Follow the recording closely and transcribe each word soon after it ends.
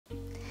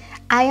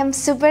I am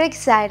super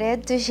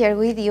excited to share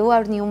with you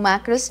our new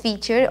macros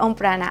feature on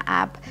Prana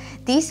app.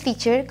 This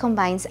feature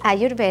combines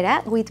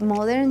Ayurveda with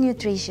modern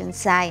nutrition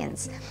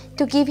science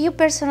to give you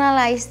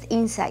personalized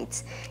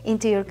insights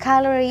into your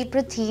calorie,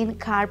 protein,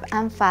 carb,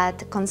 and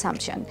fat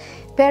consumption.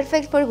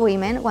 Perfect for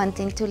women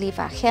wanting to live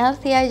a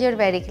healthy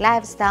Ayurvedic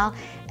lifestyle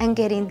and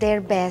get in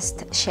their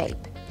best shape.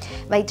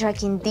 By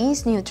tracking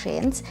these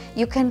nutrients,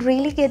 you can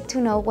really get to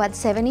know what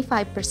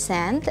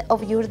 75%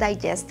 of your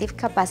digestive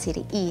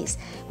capacity is,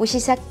 which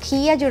is a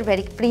key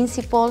Ayurvedic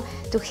principle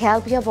to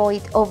help you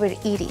avoid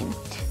overeating.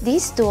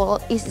 This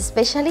tool is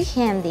especially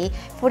handy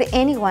for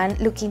anyone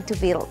looking to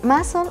build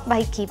muscle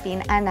by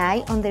keeping an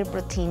eye on their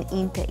protein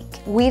intake.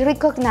 We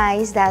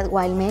recognize that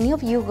while many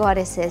of you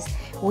goddesses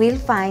will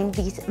find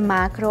this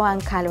macro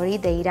and calorie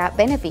data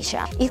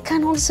beneficial, it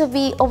can also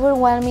be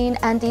overwhelming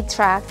and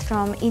detract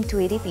from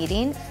intuitive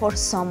eating for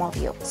some of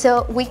you.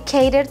 So we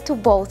cater to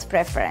both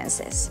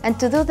preferences. And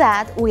to do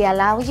that, we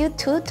allow you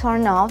to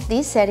turn off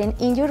this setting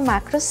in your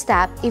macros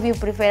tab if you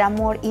prefer a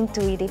more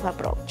intuitive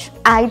approach.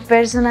 I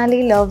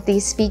personally love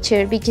this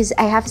feature because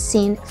I have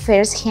seen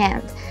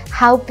firsthand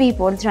how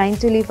people trying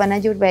to live an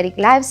Ayurvedic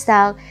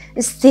lifestyle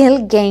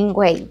still gain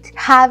weight.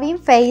 Having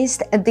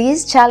faced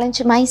this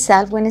challenge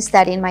myself when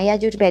starting my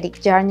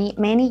Ayurvedic journey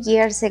many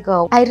years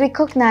ago, I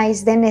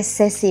recognized the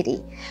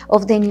necessity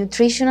of the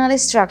nutritional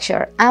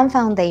structure and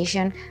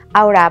foundation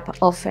our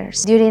app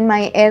offers. During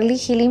my early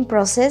healing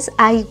process,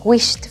 I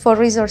wished for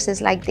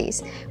resources like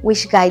this,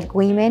 which guide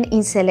women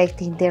in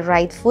selecting the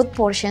right food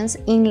portions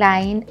in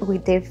line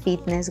with their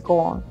fitness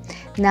goal.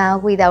 Now,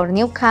 with our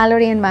new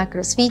calorie and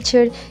macros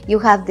feature, you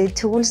have the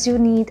tools you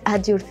need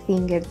at your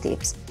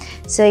fingertips.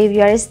 So if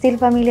you are still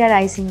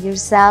familiarizing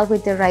yourself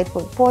with the right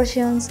food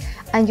portions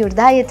and your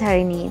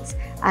dietary needs,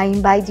 I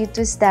invite you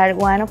to start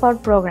one of our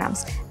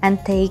programs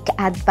and take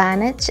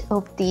advantage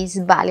of this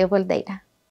valuable data.